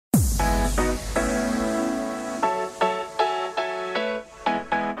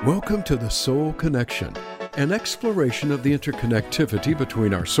Welcome to the Soul Connection, an exploration of the interconnectivity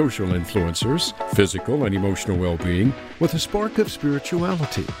between our social influencers, physical and emotional well-being, with a spark of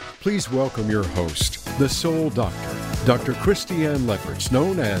spirituality. Please welcome your host, the Soul Doctor, Dr. Christiane Lefferts,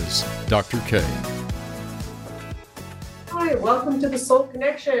 known as Dr. K. Hi, welcome to the Soul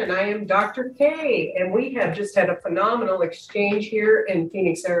Connection. I am Dr. K, and we have just had a phenomenal exchange here in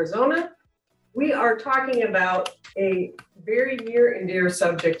Phoenix, Arizona. We are talking about a very near and dear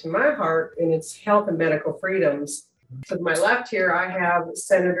subject to my heart, and it's health and medical freedoms. To my left here, I have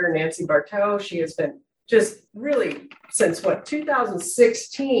Senator Nancy Barto. She has been just really since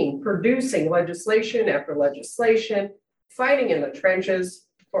 2016, producing legislation after legislation, fighting in the trenches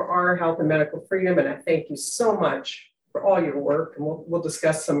for our health and medical freedom. And I thank you so much for all your work. And we'll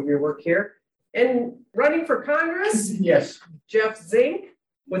discuss some of your work here. And running for Congress, yes, Jeff Zink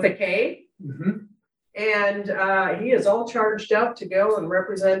with a K. Mm-hmm. And he is all charged up to go and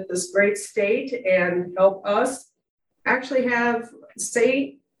represent this great state and help us actually have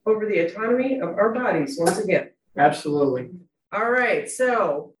say over the autonomy of our bodies once again. Absolutely. All right.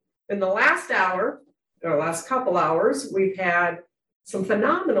 So in the last hour, or last couple hours, we've had some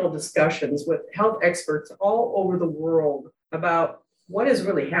phenomenal discussions with health experts all over the world about what has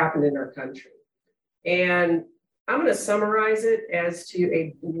really happened in our country. And I'm going to summarize it as to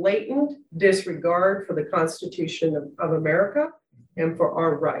a blatant disregard for the Constitution of America and for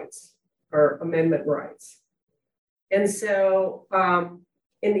our rights, our amendment rights. And so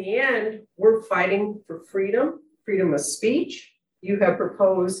in the end, we're fighting for freedom of speech. You have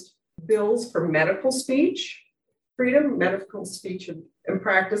proposed bills for medical speech, Freedom, Medical Speech and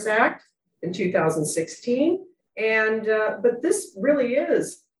Practice Act in 2016. And but this really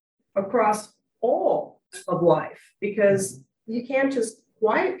is across all of life, because you can't just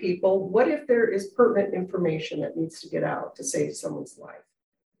quiet people. What if there is pertinent information that needs to get out to save someone's life?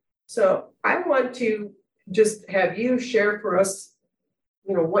 So I want to just have you share for us,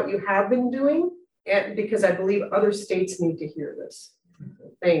 what you have been doing, and because I believe other states need to hear this.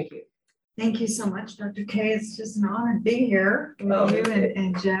 Thank you. Thank you so much, Dr. K. It's just an honor to be here with you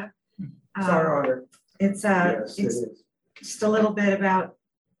and Jeff. It's our honor. It's Yes, it is. just a little bit about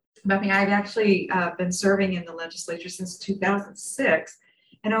me. I've actually been serving in the legislature since 2006.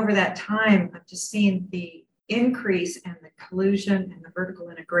 And over that time, I've just seen the increase and the collusion and the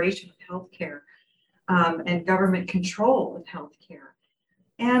vertical integration of healthcare and government control of healthcare.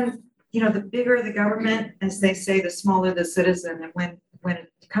 And, the bigger the government, as they say, the smaller the citizen. And when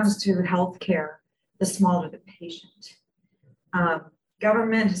it comes to healthcare, the smaller the patient.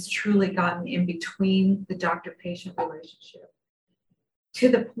 Government has truly gotten in between the doctor-patient relationship, to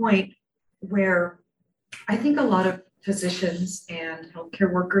the point where I think a lot of physicians and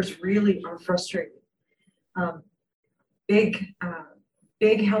healthcare workers really are frustrated. Big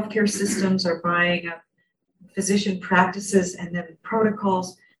healthcare systems are buying up physician practices, and then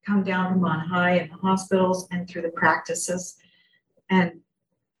protocols come down from on high in the hospitals and through the practices. And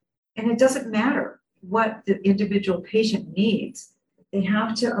it doesn't matter what the individual patient needs. They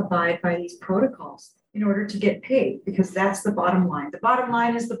have to abide by these protocols in order to get paid, because that's the bottom line. The bottom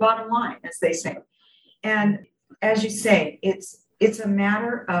line is the bottom line, as they say. And as you say, it's a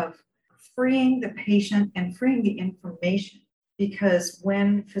matter of freeing the patient and freeing the information, because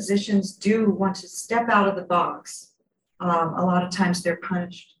when physicians do want to step out of the box, a lot of times they're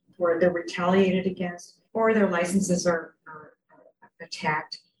punished, or they're retaliated against, or their licenses are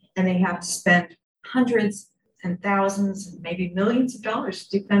attacked, and they have to spend hundreds and thousands and maybe millions of dollars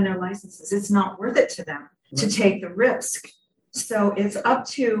to defend their licenses. It's not worth it to them to take the risk. So it's up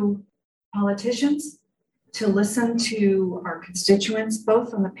to politicians to listen to our constituents,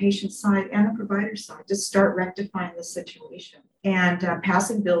 both on the patient side and the provider side, to start rectifying the situation and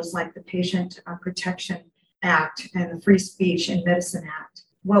passing bills like the Patient Protection Act and the Free Speech and Medicine Act.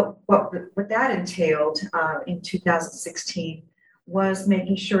 What that entailed in 2016 was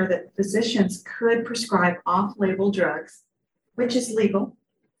making sure that physicians could prescribe off-label drugs, which is legal,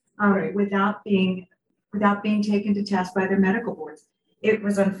 Right. without being taken to task by their medical boards. It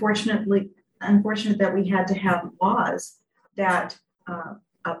was unfortunate that we had to have laws that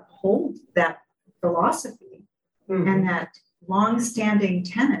uphold that philosophy and that long-standing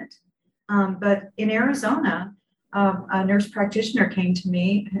tenet. But in Arizona, a nurse practitioner came to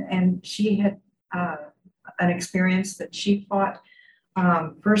me, and she had an experience that she fought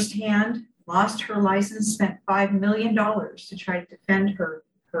firsthand, lost her license, spent $5 million to try to defend her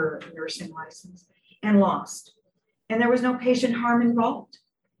nursing license, and lost. And there was no patient harm involved.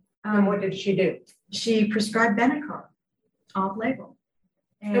 And what did she do? She prescribed Benicar off-label.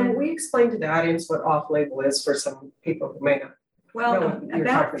 And we explain to the audience what off-label is for some people who may not Well, know what you're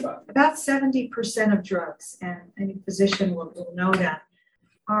talking about. about 70% of drugs, and any physician will know that,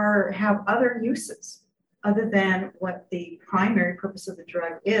 have other uses other than what the primary purpose of the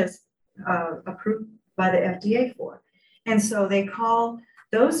drug is approved by the FDA for. And so they call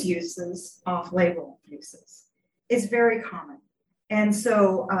those uses off-label uses. It's very common. And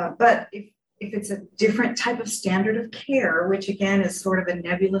so, but if it's a different type of standard of care, which again is sort of a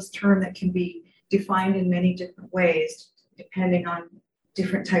nebulous term that can be defined in many different ways, depending on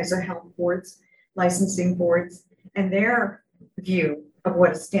different types of health boards, licensing boards, and their view of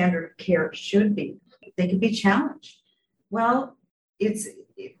what a standard of care should be, they can be challenged. Well,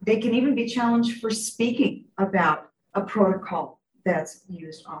 they can even be challenged for speaking about a protocol that's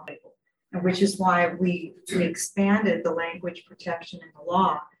used off-label, and which is why we expanded the language protection in the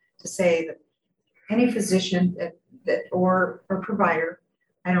law to say that any physician or provider,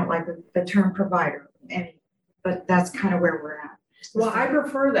 I don't like the term provider, but that's kind of where we're at. Well, I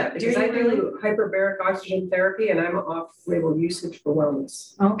prefer that because I do hyperbaric oxygen therapy and I'm off-label usage for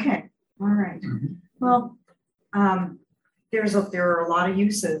wellness. Okay, all right. Mhm. Well, there are a lot of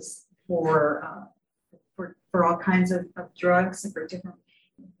uses for all kinds of drugs and for different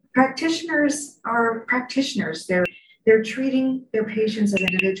practitioners are practitioners. They're treating their patients as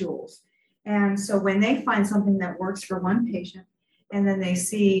individuals. And so when they find something that works for one patient and then they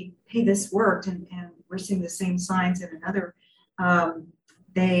see, hey, this worked and we're seeing the same signs in another,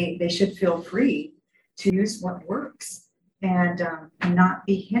 they should feel free to use what works and not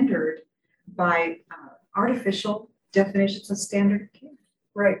be hindered by artificial definitions of standard care.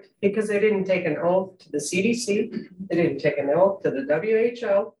 Right, because they didn't take an oath to the CDC, they didn't take an oath to the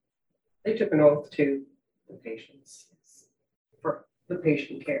WHO, they took an oath to the patients for the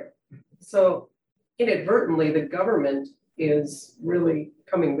patient care. So inadvertently, the government is really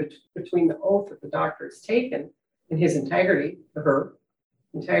coming between the oath that the doctor has taken and his integrity, or her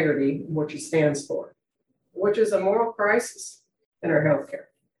integrity, what she stands for, which is a moral crisis in our healthcare.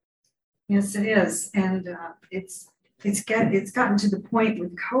 Yes, it is, and it's gotten to the point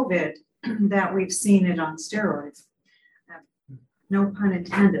with COVID that we've seen it on steroids. No pun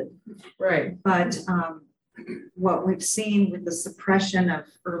intended. Right. But what we've seen with the suppression of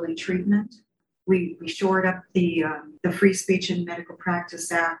early treatment, we shored up the Free Speech and Medical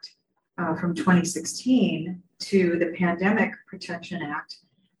Practice Act from 2016 to the Pandemic Protection Act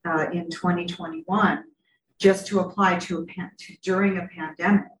in 2021, just to apply during a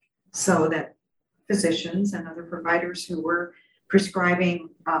pandemic, so that physicians and other providers who were prescribing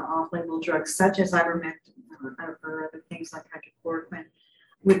off-label drugs such as ivermectin or other things like hydrochloroquine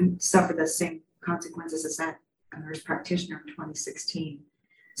wouldn't suffer the same consequences as that nurse practitioner in 2016.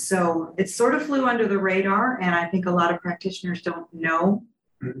 So it sort of flew under the radar, and I think a lot of practitioners don't know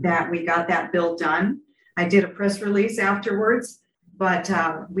that we got that bill done. I did a press release afterwards, but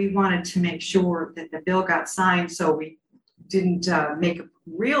we wanted to make sure that the bill got signed, so we didn't make a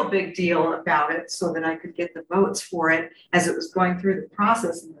real big deal about it so that I could get the votes for it as it was going through the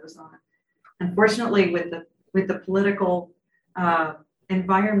process in Arizona. Unfortunately, with the political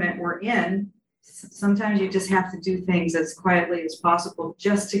environment we're in, sometimes you just have to do things as quietly as possible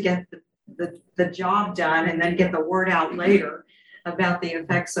just to get the job done and then get the word out later about the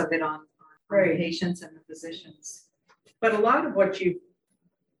effects of it on Right. patients and the physicians. But a lot of what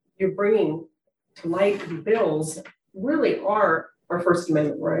you're bringing to light in bills really are our First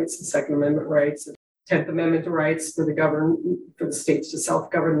Amendment rights, the Second Amendment rights, the 10th Amendment rights for the states to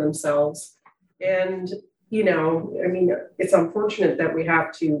self-govern themselves. And, it's unfortunate that we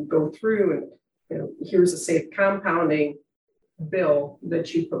have to go through and, here's a safe compounding bill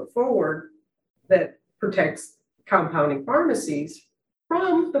that you put forward that protects compounding pharmacies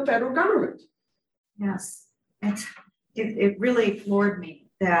from the federal government. Yes, it really floored me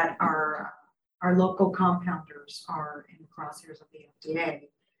that our local compounders are in the crosshairs of the FDA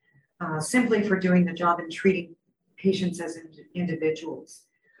simply for doing the job and treating patients as individuals.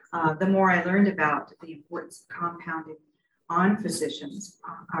 The more I learned about the importance of compounding on physicians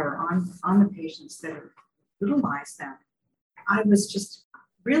or on the patients that utilize them, I was just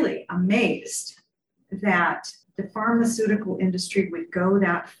really amazed that the pharmaceutical industry would go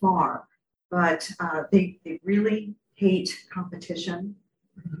that far, but they really hate competition.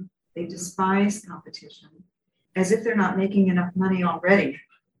 They despise competition as if they're not making enough money already.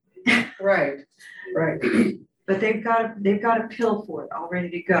 Right. But they've got a pill for it all ready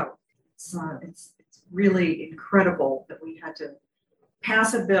to go. So it's really incredible that we had to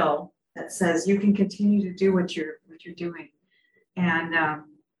pass a bill that says you can continue to do what you're doing, and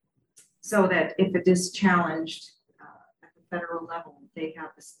so that if it is challenged at the federal level, they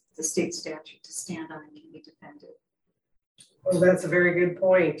have the state statute to stand on and can be defended. Well, that's a very good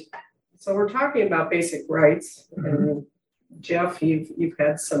point. So we're talking about basic rights, and Jeff, you've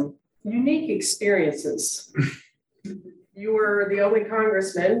had some unique experiences. You were the only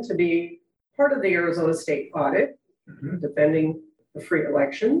congressman to be part of the Arizona State audit, defending the free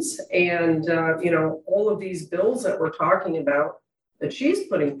elections, and all of these bills that we're talking about that she's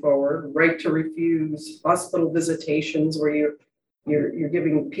putting forward, right to refuse, hospital visitations, where you're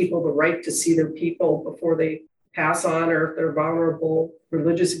giving people the right to see their people before they pass on, or if they're vulnerable,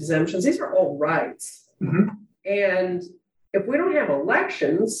 religious exemptions. These are all rights. And if we don't have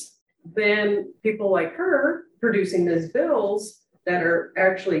elections, then people like her producing these bills that are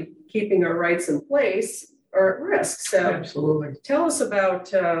actually keeping our rights in place are at risk. So absolutely. Tell us about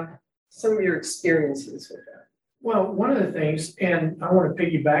some of your experiences with that. Well, one of the things, and I want to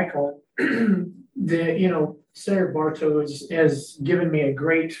piggyback on Senator Bartow has given me a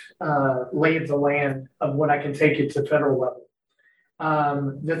great lay of the land of what I can take it to federal level.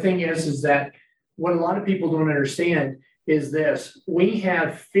 The thing is that what a lot of people don't understand is this: we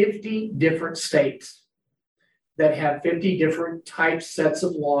have 50 different states that have 50 different sets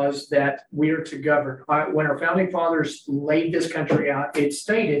of laws that we are to govern. When our founding fathers laid this country out, it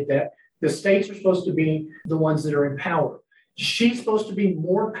stated that the states are supposed to be the ones that are in power. She's supposed to be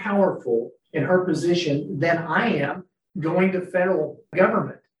more powerful in her position than I am going to federal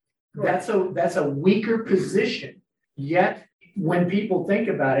government. That's a weaker position. Yet, when people think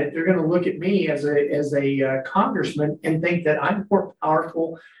about it, they're going to look at me as a congressman and think that I'm more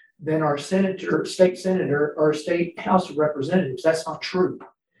powerful than our state senator, or state House of Representatives. That's not true.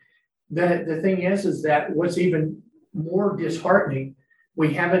 The thing is that what's even more disheartening,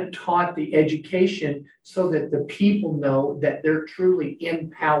 we haven't taught the education so that the people know that they're truly in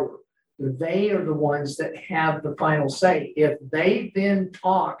power. They are the ones that have the final say. If they then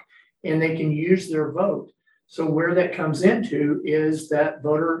talk and they can use their vote. So where that comes into is that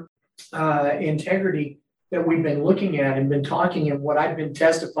voter integrity that we've been looking at and been talking, and what I've been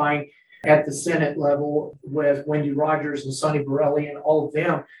testifying at the Senate level with Wendy Rogers and Sonny Borelli and all of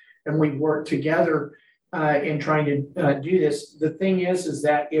them. And we work together in trying to do this. The thing is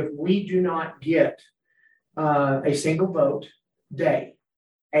that if we do not get a single vote day,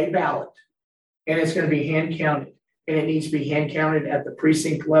 a ballot, and it's going to be hand counted, and it needs to be hand counted at the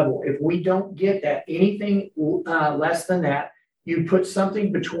precinct level. If we don't get that, anything less than that, you put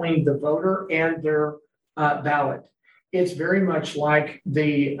something between the voter and their ballot. It's very much like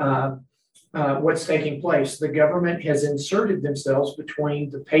the what's taking place. The government has inserted themselves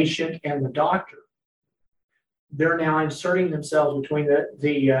between the patient and the doctor. They're now inserting themselves between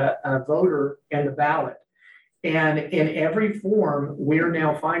the voter and the ballot. And in every form, we're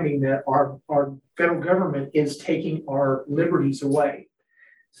now finding that our federal government is taking our liberties away.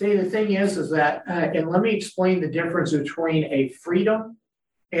 See, the thing is that, and let me explain the difference between a freedom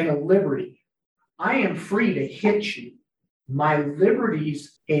and a liberty. I am free to hit you. My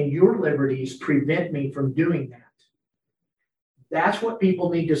liberties and your liberties prevent me from doing that. That's what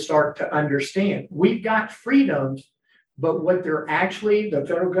people need to start to understand. We've got freedoms, but what they're actually, the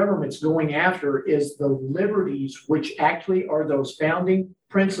federal government's going after is the liberties, which actually are those founding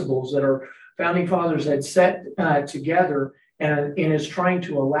principles that our founding fathers had set together, and is trying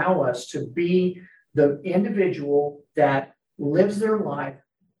to allow us to be the individual that lives their life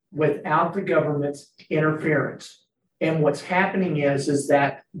without the government's interference. And what's happening is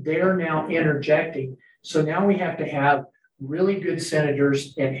that they're now interjecting. So now we have to have really good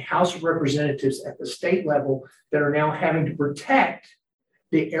senators and House of Representatives at the state level that are now having to protect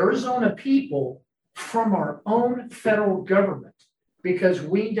the Arizona people from our own federal government, because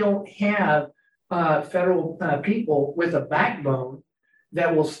we don't have federal people with a backbone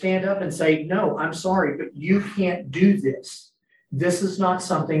that will stand up and say, no, I'm sorry, but you can't do this. This is not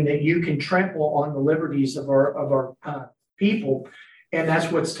something that you can trample on the liberties of our people. And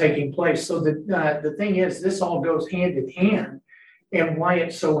that's what's taking place. So the thing is, this all goes hand in hand, and why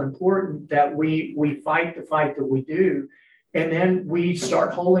it's so important that we fight the fight that we do, and then we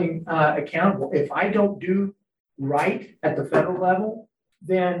start holding accountable. If I don't do right at the federal level,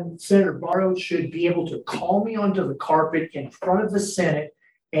 then Senator Bartow should be able to call me onto the carpet in front of the Senate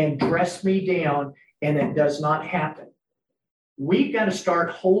and dress me down, and it does not happen. We've got to start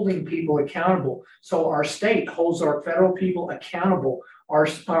holding people accountable. So our state holds our federal people accountable. Our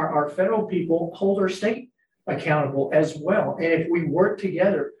federal people hold our state accountable as well. And if we work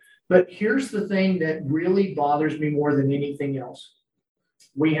together, but here's the thing that really bothers me more than anything else.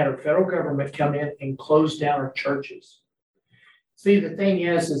 We had our federal government come in and close down our churches. See, the thing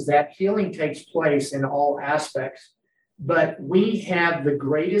is that healing takes place in all aspects, but we have the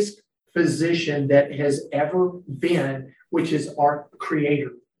greatest physician that has ever been, which is our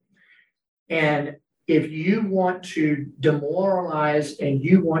creator. And if you want to demoralize and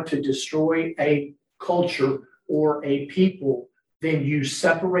you want to destroy a culture or a people, then you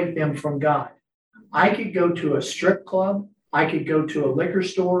separate them from God. I could go to a strip club, I could go to a liquor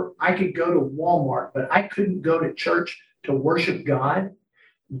store, I could go to Walmart, but I couldn't go to church to worship God.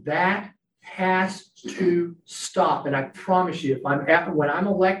 That has to stop. And I promise you, when I'm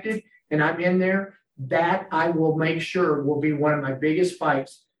elected and I'm in there, that I will make sure will be one of my biggest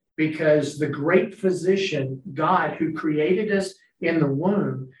fights, because the great physician, God, who created us in the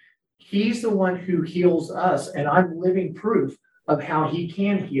womb, he's the one who heals us. And I'm living proof of how he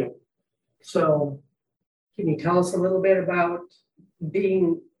can heal. So, can you tell us a little bit about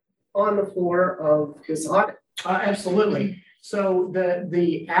being on the floor of this audit? Absolutely. So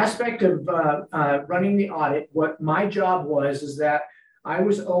the aspect of running the audit, what my job was, is that I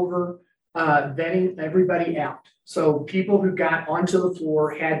was over vetting everybody out. So people who got onto the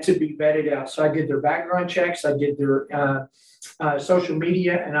floor had to be vetted out. So I did their background checks, I did their social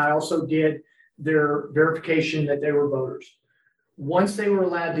media, and I also did their verification that they were voters. Once they were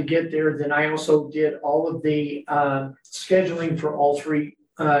allowed to get there, then I also did all of the scheduling for all three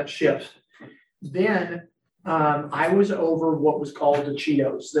shifts. Then I was over what was called the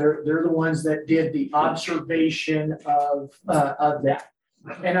Cheetos. They're the ones that did the observation of that.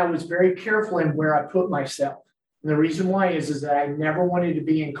 And I was very careful in where I put myself. And the reason why is that I never wanted to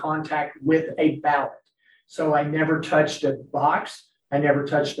be in contact with a ballot. So I never touched a box. I never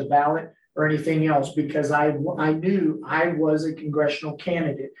touched a ballot or anything else, because I knew I was a congressional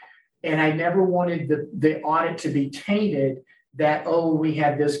candidate. And I never wanted the audit to be tainted that, oh, we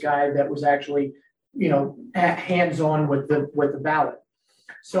had this guy that was actually, hands-on with the ballot.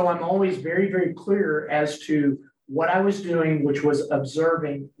 So I'm always very, very clear as to what I was doing, which was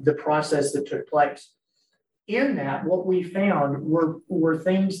observing the process that took place. In that, what we found were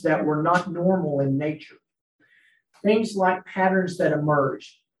things that were not normal in nature. Things like patterns that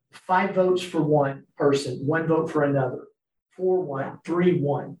emerged. 5 votes for one person, 1 vote for another, 4-1,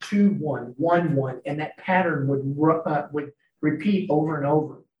 3-1, 2-1, 1-1, and that pattern would repeat over and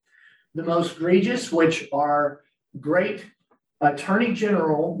over. The most egregious, which our great Attorney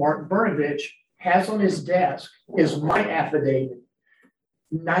General Mark Brnovich has on his desk, is my affidavit.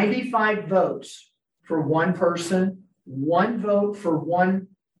 95 votes for one person, 1 vote for one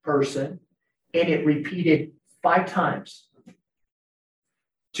person, and it repeated 5 times.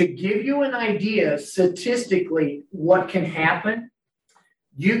 To give you an idea statistically what can happen,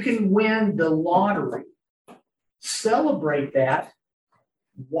 you can win the lottery, celebrate that,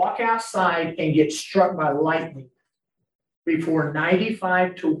 walk outside and get struck by lightning before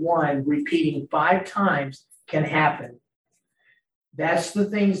 95-1 repeating 5 times can happen. That's the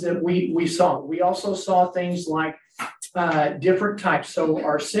things that we saw. We also saw things like different types. So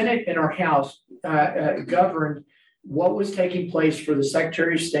our Senate and our House governed what was taking place for the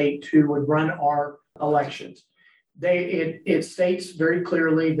Secretary of State who would run our elections. It states very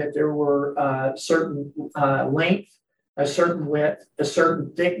clearly that there were certain length, a certain width, a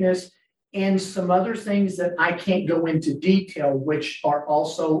certain thickness, and some other things that I can't go into detail, which are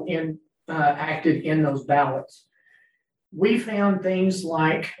also acted in those ballots. We found things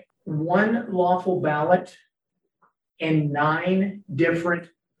like 1 lawful ballot and 9 different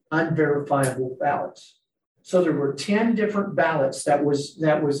unverifiable ballots. So there were 10 different ballots that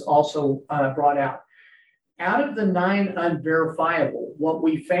was also brought out. Out of the 9 unverifiable, what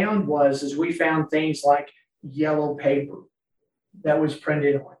we found we found things like yellow paper that was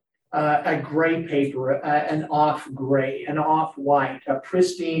printed on, a gray paper, an off gray, an off white, a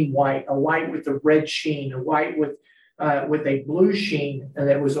pristine white, a white with a red sheen, a white with a blue sheen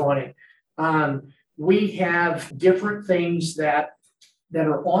that was on it. We have different things that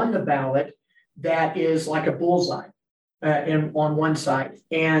are on the ballot that is like a bullseye on one side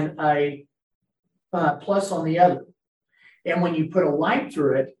and a plus on the other. And when you put a light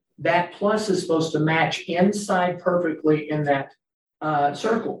through it, that plus is supposed to match inside perfectly in that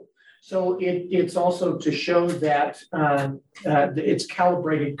circle. So it's also to show that it's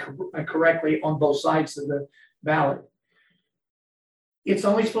calibrated correctly on both sides of the ballot. It's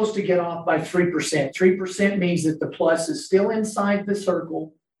only supposed to get off by 3%. 3% means that the plus is still inside the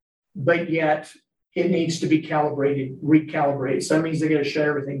circle, but yet it needs to be recalibrated. So that means they got to shut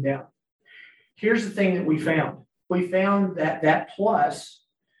everything down. Here's the thing that we found. We found that plus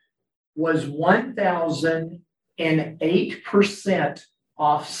was 1,008%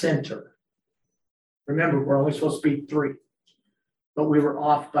 off center. Remember, we're only supposed to be 3, but we were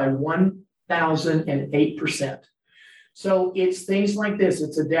off by 1,008%. So it's things like this.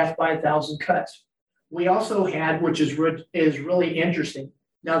 It's a death by 1,000 cuts. We also had, which is really interesting.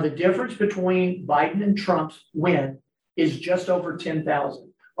 Now, the difference between Biden and Trump's win is just over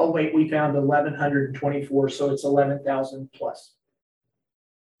 10,000. Oh, wait, we found 1,124, so it's 11,000 plus.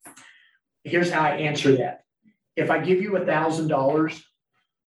 Here's how I answer that. If I give you $1,000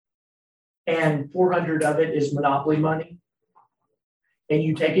 and 400 of it is monopoly money, and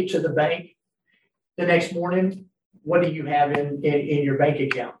you take it to the bank, the next morning, what do you have in your bank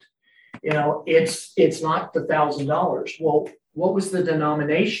account? You know, it's not the $1,000. Well, what was the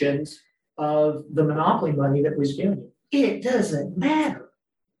denominations of the monopoly money that was given? It doesn't matter.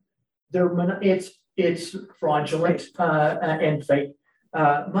 It's fraudulent and fake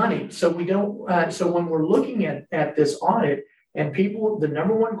money. So we don't. So when we're looking at this audit, and people, the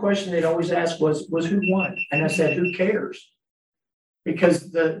number one question they'd always ask was who won? And I said, who cares? Because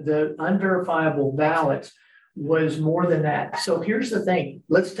the unverifiable ballots was more than that. So here's the thing.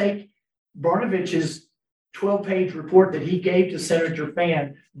 Let's take Brnovich's 12-page report that he gave to Senator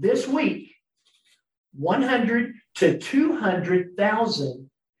Fan this week. 100 to 200,000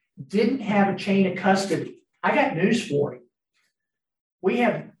 didn't have a chain of custody. I got news for him. We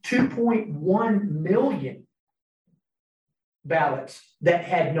have 2.1 million ballots that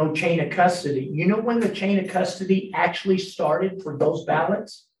had no chain of custody. You know when the chain of custody actually started for those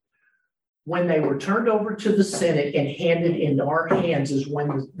ballots? When they were turned over to the Senate and handed into our hands is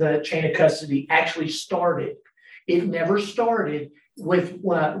when the chain of custody actually started. It never started with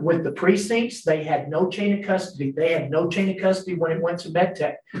the precincts. They had no chain of custody. They had no chain of custody when it went to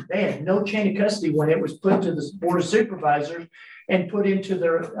MedTech. They had no chain of custody when it was put to the Board of Supervisors and put into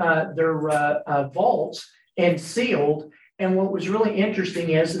their vaults and sealed. And what was really interesting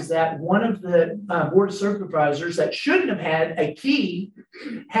is that one of the Board of Supervisors that shouldn't have had a key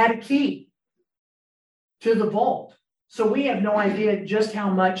had a key to the vault. So we have no idea just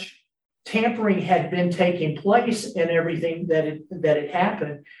how much tampering had been taking place and everything that had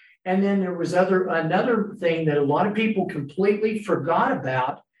happened. And then there was another thing that a lot of people completely forgot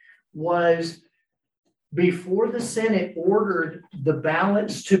about was before the Senate ordered the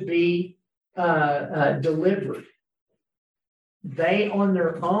ballots to be delivered, they on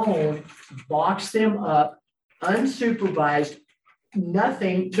their own boxed them up, unsupervised,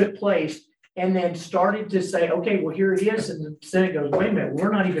 nothing took place, and then started to say, okay, well, here it is. And the Senate goes, wait a minute,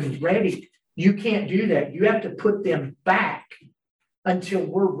 we're not even ready. You can't do that. You have to put them back until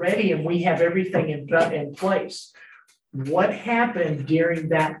we're ready and we have everything in place. What happened during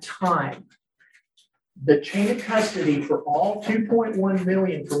that time? The chain of custody for all 2.1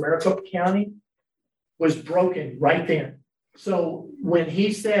 million for Maricopa County was broken right then. So when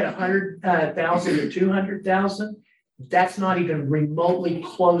he said 100,000 to 200,000, that's not even remotely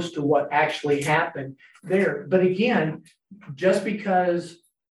close to what actually happened there. But again, just because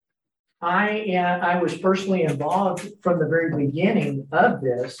I was personally involved from the very beginning of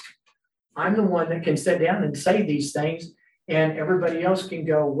this, I'm the one that can sit down and say these things, and everybody else can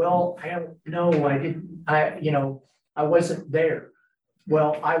go, well, I don't know, I wasn't there.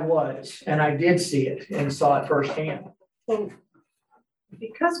 Well, I was, and I did see it and saw it firsthand. Well,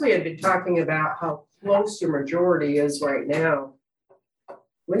 because we had been talking about how close your majority is right now,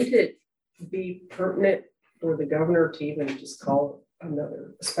 wouldn't it be pertinent for the governor to even just call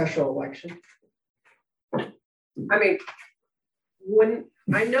another special election? I mean,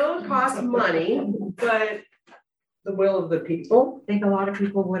 I know it costs money, but the will of the people. I think a lot of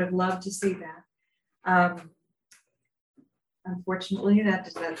people would have loved to see that. Unfortunately,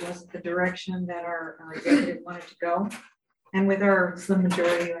 that wasn't the direction that our executive wanted to go. And with our slim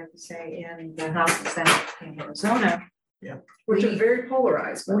majority, like we say, in the House and Senate in Arizona, Which are very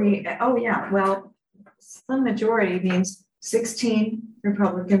polarized. Well, slim majority means 16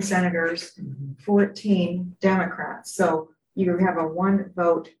 Republican senators, 14 Democrats. So you have a 1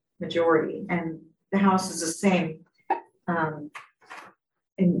 vote majority, and the House is the same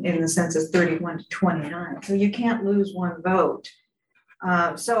in the sense as 31 to 29. So you can't lose 1 vote.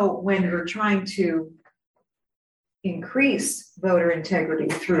 So when you're trying to increase voter integrity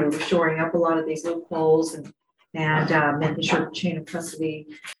through shoring up a lot of these loopholes and making sure the chain of custody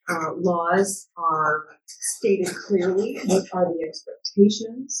laws are stated clearly. What are the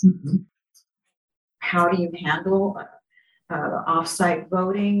expectations? Mm-hmm. How do you handle off-site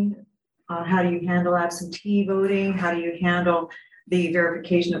voting? How do you handle absentee voting? How do you handle the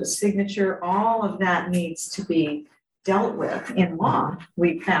verification of a signature? All of that needs to be dealt with in law.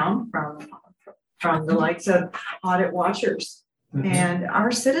 We found from the likes of audit watchers and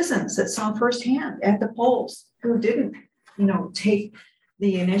our citizens that saw firsthand at the polls who didn't, take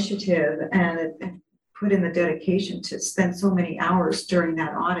the initiative and put in the dedication to spend so many hours during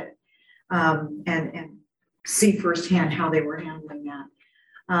that audit and see firsthand how they were handling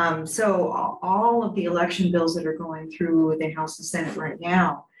that. So all of the election bills that are going through the House and Senate right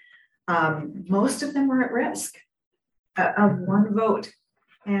now, most of them are at risk of one vote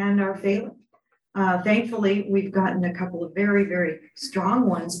and are failing. Thankfully, we've gotten a couple of very, very strong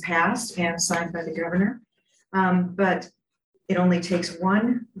ones passed and signed by the governor. But it only takes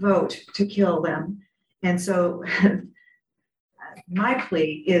one vote to kill them. And so my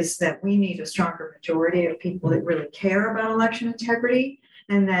plea is that we need a stronger majority of people that really care about election integrity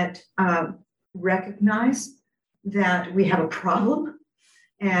and that recognize that we have a problem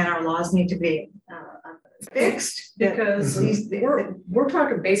and our laws need to be fixed. Because we're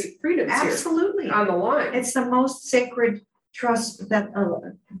talking basic freedoms Absolutely. here on the line. It's the most sacred trust that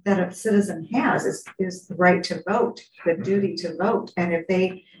a citizen has is the right to vote, the duty to vote. And if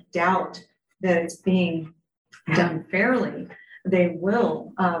they doubt that it's being done fairly, they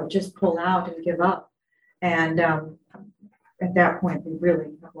will just pull out and give up. And at that point, we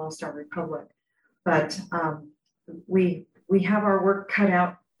really have lost our republic. But we have our work cut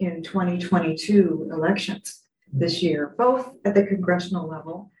out in 2022 elections this year, both at the congressional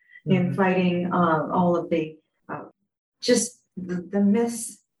level in fighting all of the just the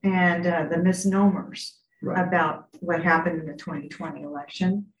myths and the misnomers about what happened in the 2020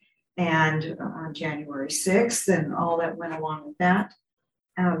 election and on January 6th and all that went along with that.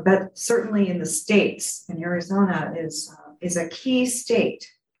 But certainly in the states, and Arizona is a key state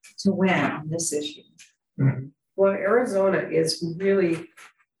to win on this issue. Well, Arizona is really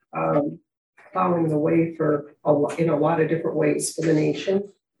plowing the way for in a lot of different ways for the nation.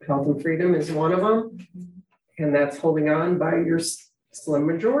 Health and freedom is one of them, and that's holding on by your slim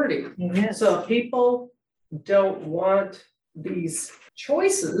majority. Yes. So if people don't want these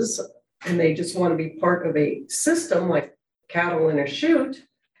choices and they just want to be part of a system like cattle in a chute,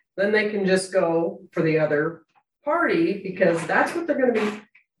 then they can just go for the other party because that's what they're going to be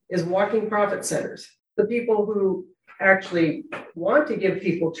is walking profit centers. The people who actually want to give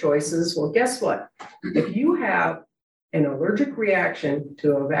people choices, well, guess what? If you have an allergic reaction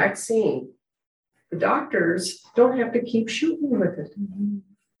to a vaccine, the doctors don't have to keep shooting with it.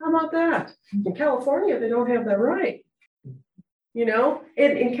 How about that? In California, they don't have that right. You know,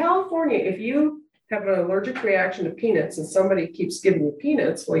 in California, if you have an allergic reaction to peanuts and somebody keeps giving you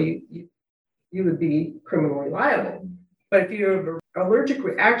peanuts, well, you would be criminally liable. But if you have an allergic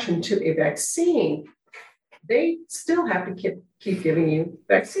reaction to a vaccine, they still have to keep giving you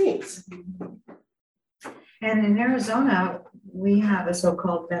vaccines. And in Arizona, we have a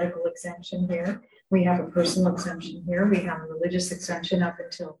so-called medical exemption here. We have a personal exemption here. We have a religious exemption up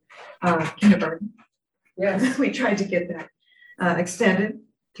until kindergarten. Yes. We tried to get that extended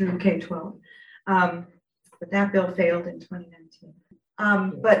through K-12. But that bill failed in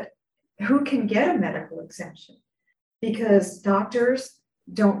 2019. But who can get a medical exemption? Because doctors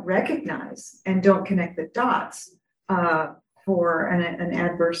don't recognize and don't connect the dots for an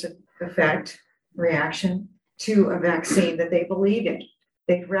adverse effect reaction to a vaccine that they believe in.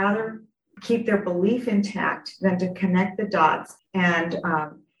 They'd rather keep their belief intact than to connect the dots and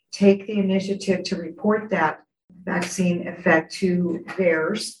take the initiative to report that vaccine effect to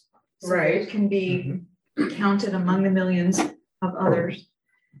theirs. So that it can be counted among the millions of others.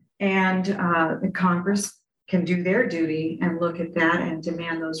 And the Congress can do their duty and look at that and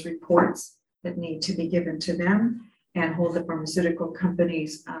demand those reports that need to be given to them and hold the pharmaceutical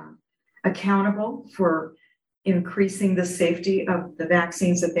companies accountable for increasing the safety of the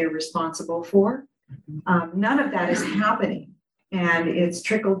vaccines that they're responsible for. None of that is happening. And it's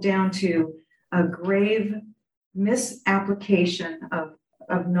trickled down to a grave misapplication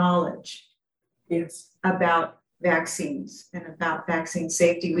of knowledge about vaccines and about vaccine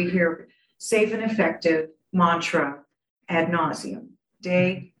safety. We hear safe and effective mantra ad nauseum,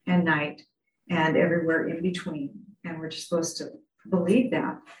 day and night, and everywhere in between. And we're just supposed to believe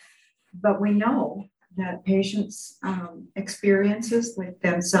that. But we know that patients' experiences with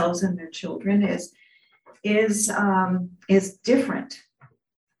themselves and their children is different.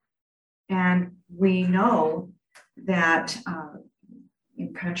 And we know that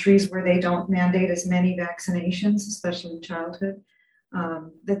in countries where they don't mandate as many vaccinations, especially in childhood,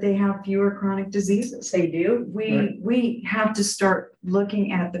 that they have fewer chronic diseases. They do. We have to start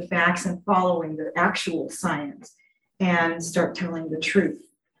looking at the facts and following the actual science and start telling the truth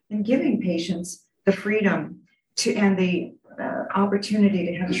and giving patients the freedom to and the opportunity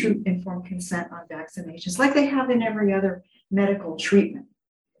to have true informed consent on vaccinations like they have in every other medical treatment.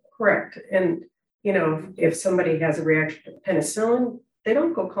 Correct. And, you know, if somebody has a reaction to penicillin, they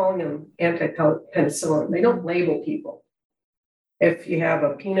don't go calling them anti-penicillin. They don't label people. If you have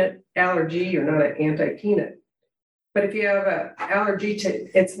a peanut allergy, you're not an anti-peanut. But if you have an allergy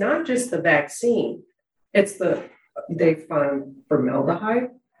to, it's not just the vaccine. It's they find formaldehyde,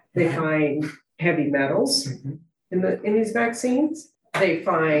 they find heavy metals in these vaccines. They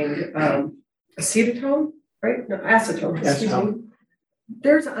find acetone, right? No, acetone, excuse me.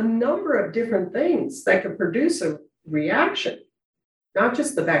 There's a number of different things that could produce a reaction, not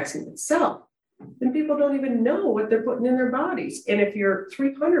just the vaccine itself. And people don't even know what they're putting in their bodies. And if you're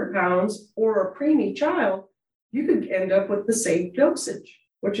 300 pounds or a preemie child, you could end up with the same dosage,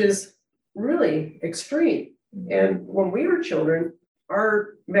 which is really extreme. And when we were children,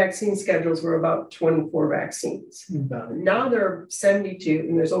 our vaccine schedules were about 24 vaccines. Now there are 72,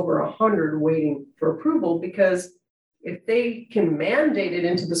 and there's over 100 waiting for approval, because if they can mandate it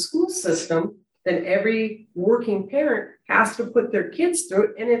into the school system, then every working parent has to put their kids through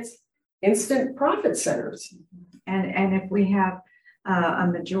it, and it's instant profit centers. And if we have a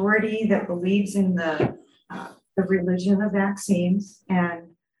majority that believes in the religion of vaccines and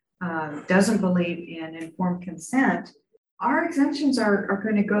doesn't believe in informed consent, our exemptions are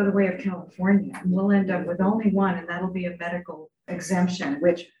going to go the way of California, and we'll end up with only one, and that'll be a medical exemption,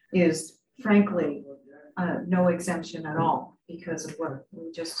 which is frankly no exemption at all because of what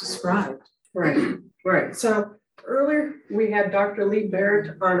we just described. Right. So earlier we had Dr. Lee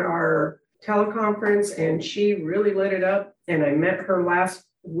Barrett on our teleconference, and she really lit it up. And I met her last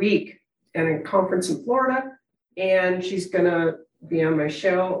week at a conference in Florida, and she's going to be on my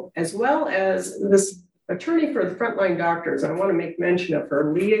show, as well as this attorney for the frontline doctors. I want to make mention of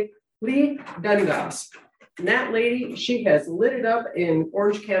her, Lee Dundas. And that lady, she has lit it up in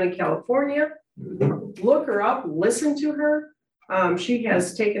Orange County, California. Look her up, listen to her. She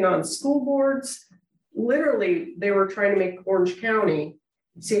has taken on school boards. Literally, they were trying to make Orange County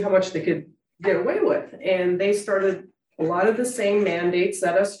see how much they could get away with. And they started a lot of the same mandates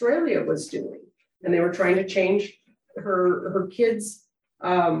that Australia was doing. And they were trying to change her kids'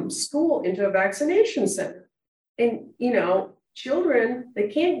 school into a vaccination center. And, children, they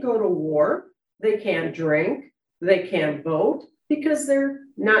can't go to war, they can't drink, they can't vote because they're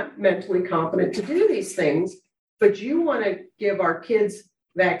not mentally competent to do these things. But you want to give our kids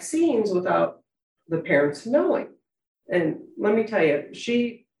vaccines without the parents knowing. And let me tell you,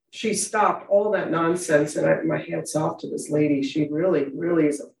 she stopped all that nonsense. And my hat's off to this lady. She really, really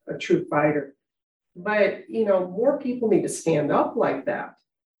is a true fighter. But, more people need to stand up like that.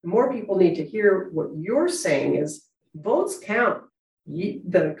 More people need to hear what you're saying is votes count.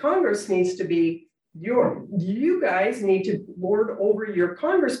 The Congress needs to be you guys need to lord over your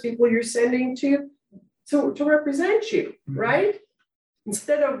Congress people you're sending to represent you, right?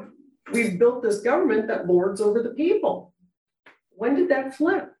 Instead of we've built this government that lords over the people. When did that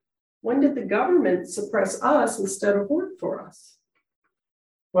flip? When did the government suppress us instead of work for us?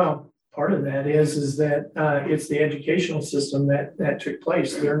 Well, part of that is that it's the educational system that took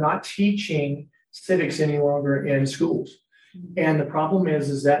place. They're not teaching civics any longer in schools. And the problem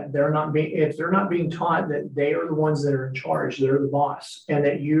is that if they're not being taught that they are the ones that are in charge, they're the boss, and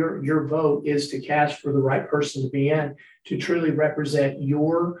that your vote is to cast for the right person to be in to truly represent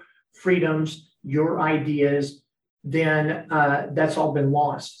your freedoms, your ideas, then that's all been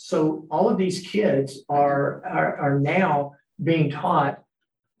lost. So all of these kids are now being taught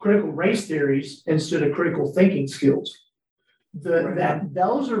critical race theories instead of critical thinking skills.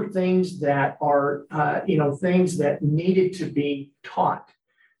 Those are things that are things that needed to be taught.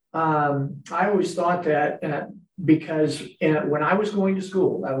 I always thought that because when I was going to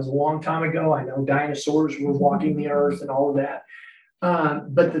school, that was a long time ago. I know dinosaurs were walking the earth and all of that.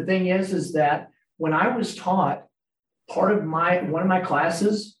 But the thing is that when I was taught, one of my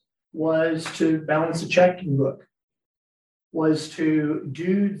classes was to balance a checking book, was to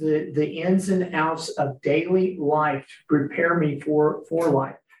do the ins and outs of daily life to prepare me for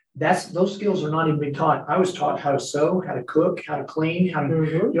life. Those skills are not even being taught. I was taught how to sew, how to cook, how to clean, how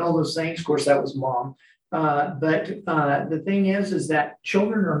to do all those things. Of course, that was mom. But the thing is that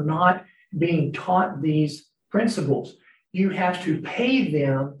children are not being taught these principles. You have to pay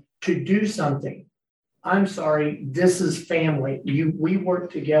them to do something. I'm sorry, this is family. We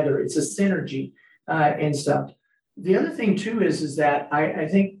work together. It's a synergy and stuff. The other thing too is that I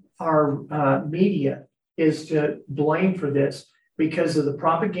think our media is to blame for this because of the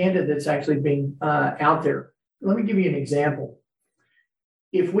propaganda that's actually being out there. Let me give you an example.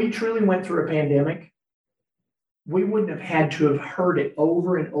 If we truly went through a pandemic, we wouldn't have had to have heard it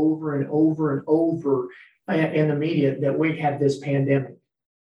over and over and over and over in the media that we had this pandemic.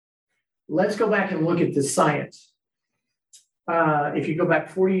 Let's go back and look at the science. if you go back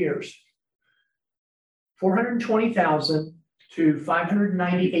 40 years, 420,000 to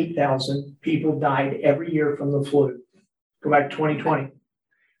 598,000 people died every year from the flu. Go back to 2020.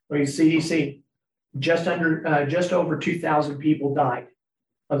 Look at CDC. Just over 2,000 people died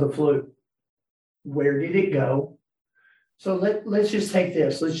of the flu. Where did it go? So let's just take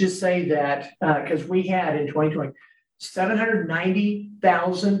this. Let's just say that because we had in 2020,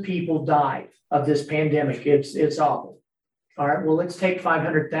 790,000 people died of this pandemic. It's awful. All right. Well, let's take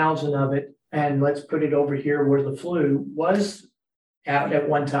 500,000 of it and let's put it over here where the flu was out at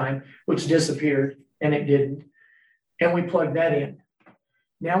one time, which disappeared, and it didn't. And we plug that in.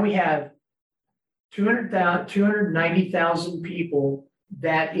 Now we have 290,000 people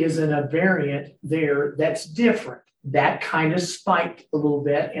that is in a variant there that's different. That kind of spiked a little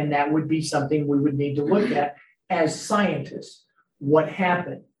bit, and that would be something we would need to look at as scientists. What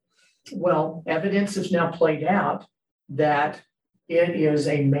happened? Well, evidence has now played out that it is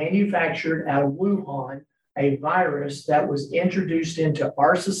a manufactured out of Wuhan, a virus that was introduced into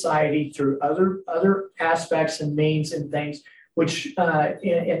our society through other aspects and means and things, which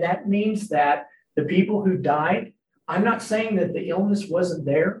and that means that the people who died, I'm not saying that the illness wasn't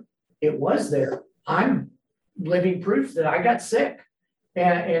there. It was there. I'm living proof that I got sick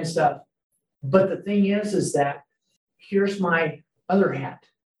and stuff. But the thing is that here's my other hat.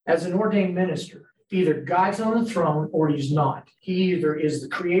 As an ordained minister, either God's on the throne or he's not. He either is the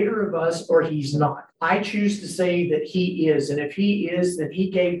creator of us or he's not. I choose to say that he is. And if he is, then he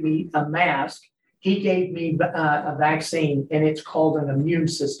gave me a mask. He gave me a vaccine, and it's called an immune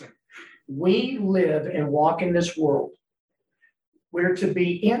system. We live and walk in this world. We're to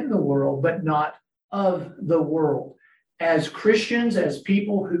be in the world, but not of the world. As Christians, as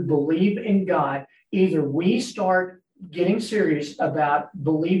people who believe in God, either we start getting serious about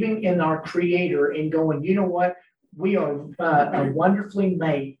believing in our creator and going, you know what? We are wonderfully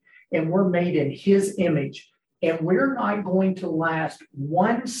made, and we're made in his image. And we're not going to last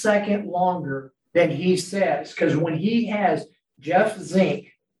 1 second longer than he says. Because when he has Jeff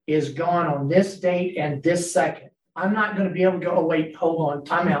Zink is gone on this date and this second, I'm not going to be able to go, oh, wait, hold on,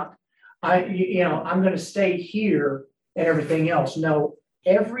 time out. I'm going to stay here and everything else. No,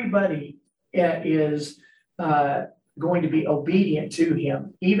 everybody is going to be obedient to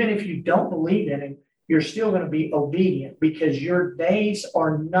him. Even if you don't believe in him, you're still going to be obedient because your days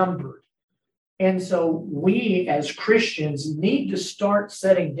are numbered. And so we as Christians need to start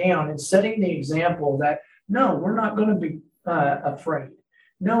setting down and setting the example that, no, we're not going to be afraid.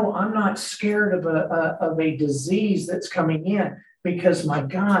 No, I'm not scared of a disease that's coming in because my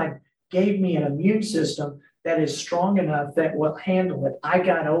God gave me an immune system that is strong enough that will handle it. I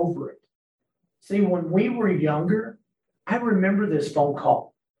got over it. See, when we were younger, I remember this phone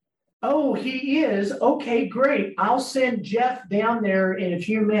call. Oh, he is? Okay, great. I'll send Jeff down there in a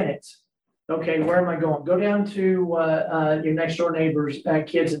few minutes. Okay, where am I going? Go down to your next door neighbor's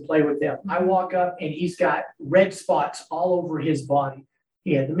kids and play with them. I walk up and he's got red spots all over his body.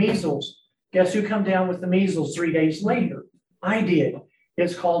 He had the measles. Guess who come down with the measles 3 days later? I did.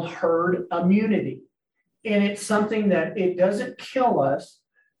 It's called herd immunity. And it's something that it doesn't kill us.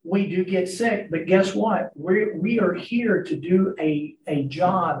 We do get sick, but guess what? We are here to do a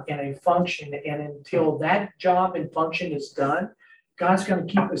job and a function. And until that job and function is done, God's going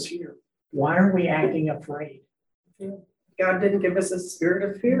to keep us here. Why are we acting afraid? God didn't give us a spirit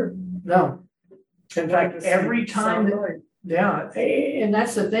of fear. No. In fact, every time, and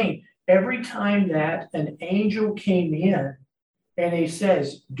that's the thing. Every time that an angel came in and he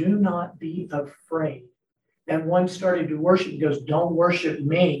says, do not be afraid. And one started to worship. He goes, don't worship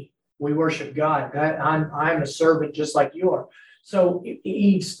me. We worship God. I'm a servant just like you are. So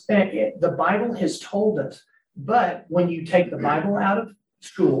the Bible has told us. But when you take the Bible out of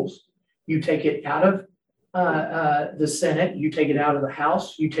schools, you take it out of the Senate, you take it out of the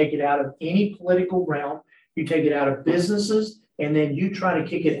House, you take it out of any political realm, you take it out of businesses, and then you try to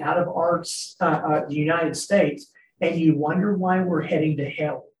kick it out of the United States, and you wonder why we're heading to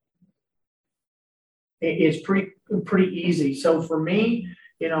hell. It's pretty easy. So for me,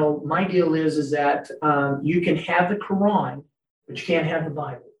 my deal is that you can have the Quran, but you can't have the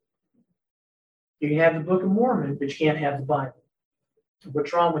Bible. You can have the Book of Mormon, but you can't have the Bible.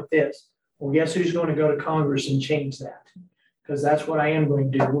 What's wrong with this? Well, guess who's going to go to Congress and change that? Because that's what I am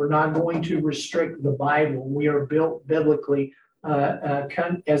going to do. We're not going to restrict the Bible. We are built biblically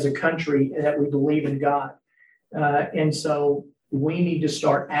as a country that we believe in God. And so we need to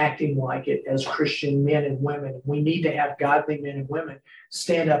start acting like it as Christian men and women. We need to have godly men and women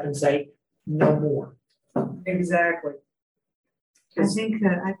stand up and say, no more. Exactly.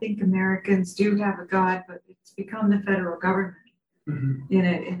 I think Americans do have a God, but it's become the federal government in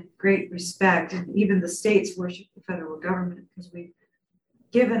a great respect. And even the states worship the federal government because we've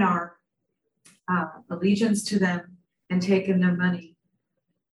given our allegiance to them and taken their money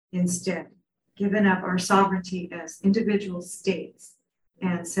instead, given up our sovereignty as individual states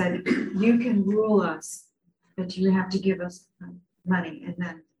and said, you can rule us, but you have to give us money. And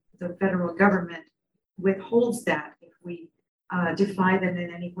then the federal government withholds that if we defy them in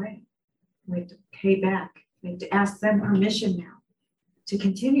any way. We have to pay back. We have to ask them permission now to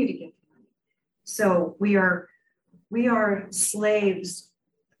continue to give money. So we are slaves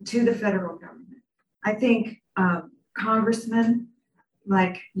to the federal government. I think congressmen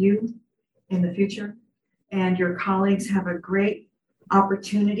like you in the future and your colleagues have a great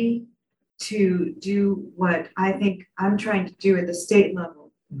opportunity to do what I think I'm trying to do at the state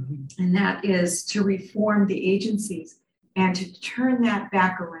level, and that is to reform the agencies and to turn that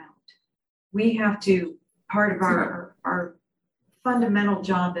back around. We have to, part of our fundamental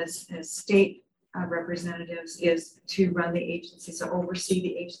job as state representatives is to run the agencies, to oversee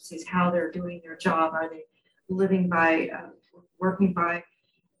the agencies, how they're doing their job. Are they living by, working by,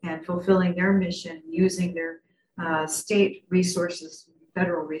 and fulfilling their mission, using their state resources,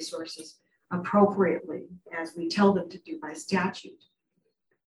 federal resources appropriately as we tell them to do by statute.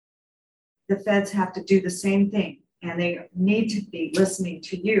 The feds have to do the same thing, and they need to be listening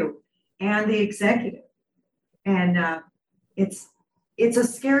to you and the executive. And it's a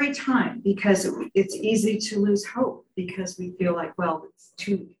scary time because it's easy to lose hope because we feel like, well,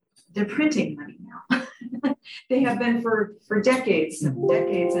 they're printing money now. They have been for decades and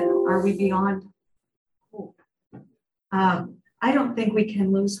decades, and are we beyond hope? I don't think we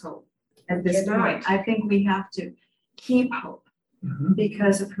can lose hope at this point. I think we have to keep hope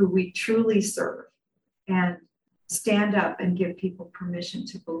because of who we truly serve and stand up and give people permission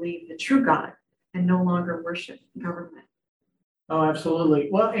to believe the true God and no longer worship government. Oh, absolutely.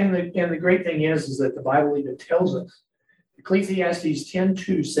 Well, and the great thing is that the Bible even tells us, Ecclesiastes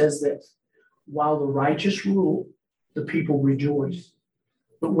 10:2 says this, while the righteous rule, the people rejoice.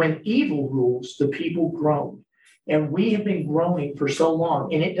 But when evil rules, the people groan. And we have been growing for so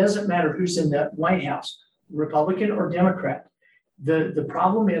long, and it doesn't matter who's in the White House, Republican or Democrat. The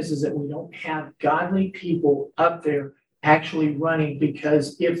problem is that we don't have godly people up there actually running,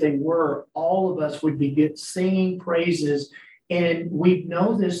 because if they were, all of us would be singing praises. And we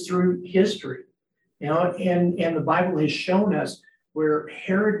know this through history, and the Bible has shown us where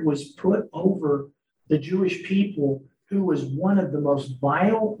Herod was put over the Jewish people, who was one of the most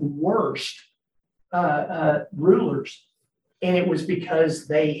vile, worst rulers. And it was because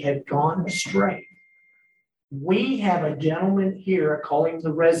they had gone astray. We have a gentleman here, I call him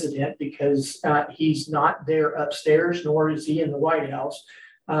the resident because he's not there upstairs, nor is he in the White House,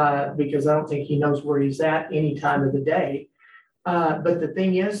 because I don't think he knows where he's at any time of the day. But the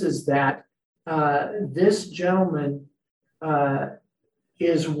thing is that this gentleman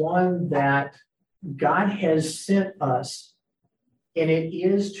is one that God has sent us, and it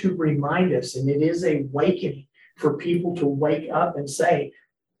is to remind us, and it is a awakening for people to wake up and say,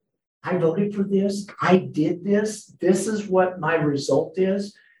 I voted for this, I did this, this is what my result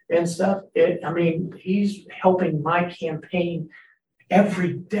is and stuff. He's helping my campaign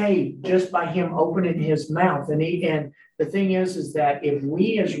every day just by him opening his mouth. And the thing is that if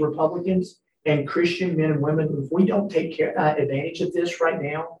we as Republicans and Christian men and women, if we don't take advantage of this right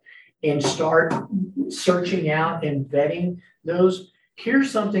now and start searching out and vetting those,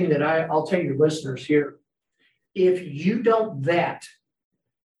 here's something that I'll tell your listeners here. If you don't vet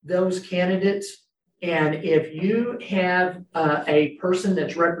those candidates, and if you have a person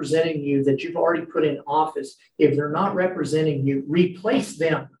that's representing you that you've already put in office, if they're not representing you, replace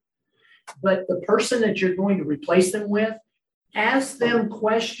them. But the person that you're going to replace them with, ask them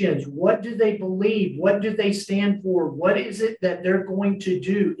questions. What do they believe? What do they stand for? What is it that they're going to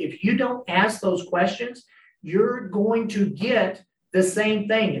do? If you don't ask those questions, you're going to get the same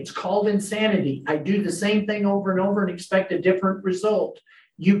thing. It's called insanity. I do the same thing over and over and expect a different result.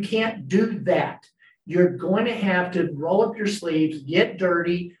 You can't do that. You're going to have to roll up your sleeves, get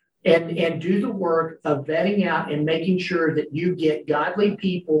dirty, and do the work of vetting out and making sure that you get godly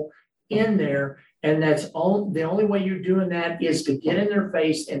people in there. And that's all. The only way you're doing that is to get in their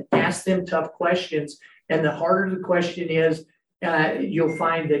face and ask them tough questions. And the harder the question is, you'll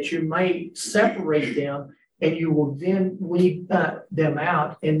find that you might separate them, and you will then weed them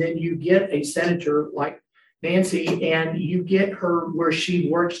out. And then you get a senator like Nancy, and you get her where she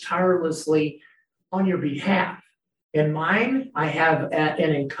works tirelessly on your behalf. In mine, I have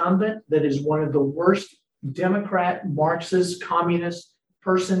an incumbent that is one of the worst Democrat, Marxist, communist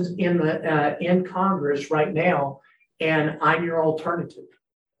persons in Congress right now, and I'm your alternative.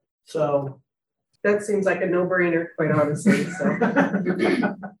 So that seems like a no-brainer, quite honestly. So,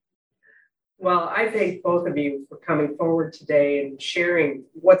 well, I thank both of you for coming forward today and sharing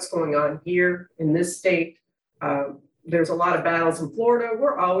what's going on here in this state. There's a lot of battles in Florida.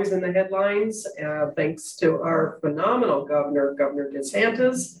 We're always in the headlines, thanks to our phenomenal governor, Governor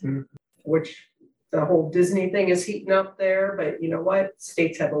DeSantis, which the whole Disney thing is heating up there. But you know what?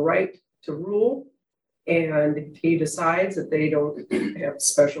 States have a right to rule. And if he decides that they don't have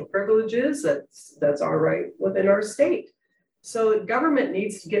special privileges, that's all right within our state. So the government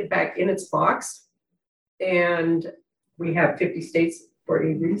needs to get back in its box. And we have 50 states for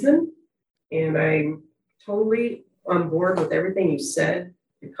a reason. And I'm totally on board with everything you said.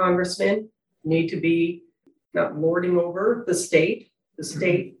 The congressmen need to be not lording over the state. The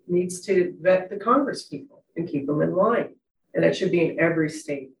state needs to vet the Congress people and keep them in line. And that should be in every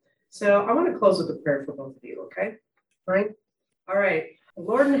state. So I want to close with a prayer for both of you, okay? Fine? All right.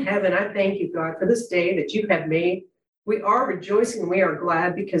 Lord in heaven, I thank you, God, for this day that you have made. We are rejoicing and we are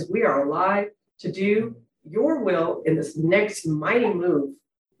glad because we are alive to do your will in this next mighty move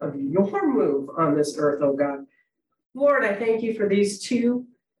of your move on this earth, oh God. Lord, I thank you for these two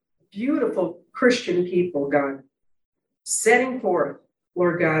beautiful Christian people, God, setting forth,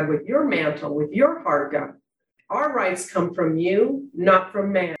 Lord God, with your mantle, with your heart, God. Our rights come from you, not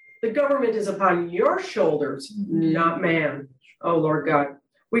from man. The government is upon your shoulders, not man. Oh, Lord God,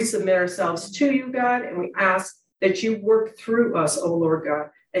 we submit ourselves to you, God, and we ask that you work through us, oh, Lord God,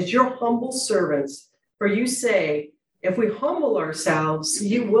 as your humble servants. For you say, if we humble ourselves,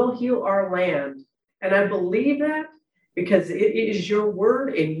 you will heal our land. And I believe that because it is your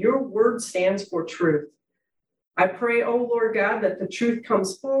word and your word stands for truth. I pray, oh, Lord God, that the truth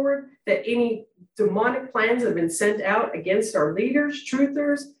comes forward, that any demonic plans have been sent out against our leaders,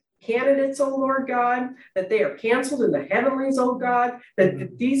 truthers, candidates, oh Lord God, that they are canceled in the heavenlies, oh God,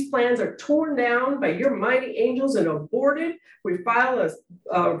 that these plans are torn down by your mighty angels and aborted. We file a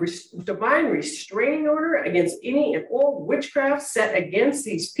divine restraining order against any and all witchcraft set against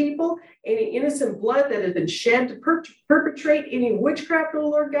these people, any innocent blood that has been shed to perpetrate any witchcraft, oh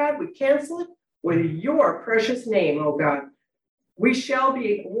Lord God, we cancel it with your precious name, oh God. We shall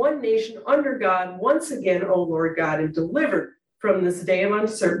be one nation under God once again, oh Lord God, and delivered from this day of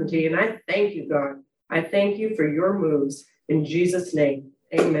uncertainty. And I thank you, God. I thank you for your moves. In Jesus' name,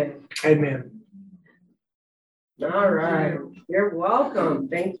 amen. Amen. All right. You're welcome.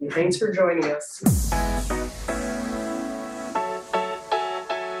 Thank you. Thanks for joining us.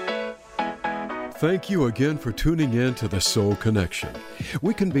 Thank you again for tuning in to the Soul Connection.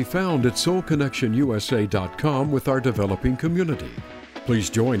 We can be found at soulconnectionusa.com with our developing community.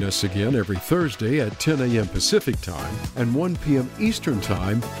 Please join us again every Thursday at 10 a.m. Pacific Time and 1 p.m. Eastern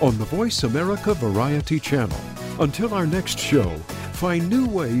Time on the Voice America Variety Channel. Until our next show, find new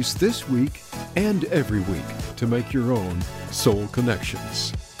ways this week and every week to make your own soul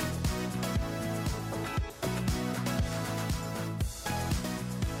connections.